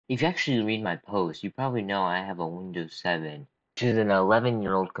If you actually read my post, you probably know I have a Windows 7, which is an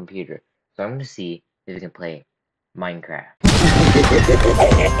 11-year-old computer. So I'm gonna see if we can play Minecraft.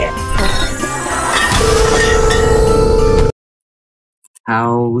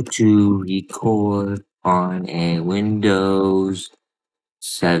 How to record on a Windows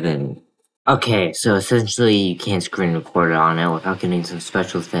 7. Okay, so essentially you can't screen record it on it without getting some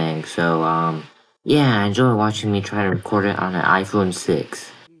special thing. So, yeah, enjoy watching me try to record it on an iPhone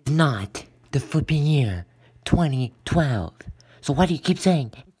 6. Not the flipping year 2012. So why do you keep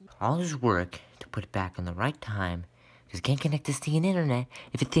saying all this work to put it back on the right time? Because it can't connect this to an internet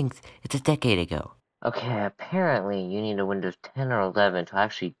if it thinks it's a decade ago. Okay, apparently you need a Windows 10 or 11 to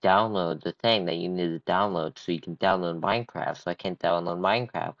actually download the thing that you need to download so you can download Minecraft. So I can't download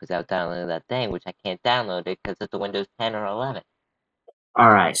Minecraft without downloading that thing, which I can't download it because it's a Windows 10 or 11.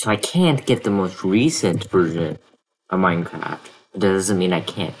 Alright, so I can't get the most recent version of Minecraft. That doesn't mean I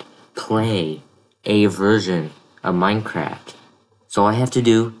can't play a version of Minecraft. So all I have to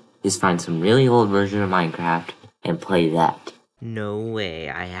do is find some really old version of Minecraft and play that. No way,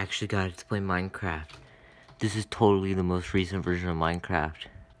 I actually got it to play Minecraft. This is totally the most recent version of Minecraft.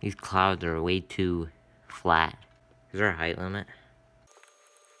 These clouds are way too flat. Is there a height limit?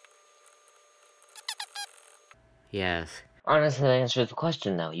 Yes. Honestly, that answers the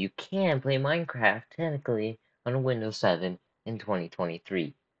question though. You can play Minecraft technically on a Windows 7 in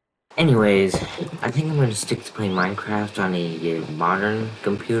 2023. Anyways, I think I'm gonna stick to playing Minecraft on a modern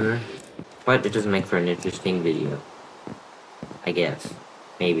computer, but it doesn't make for an interesting video. I guess.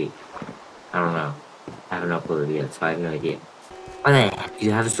 Maybe. I don't know. I haven't uploaded yet, so I have no idea. Why the heck do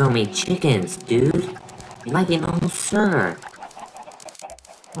you have so many chickens, dude? You might be an old sir.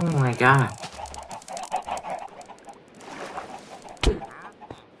 Oh my god.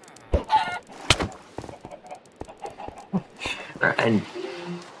 And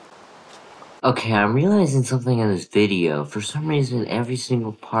okay, I'm realizing something in this video. For some reason, every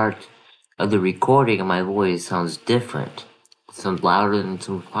single part of the recording of my voice sounds different. Some louder and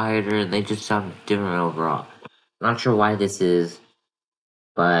some quieter, and they just sound different overall. Not sure why this is,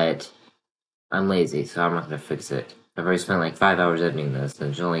 but I'm lazy, so I'm not gonna fix it. I've already spent like 5 hours editing this,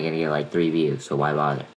 and it's only gonna get like 3 views, so why bother?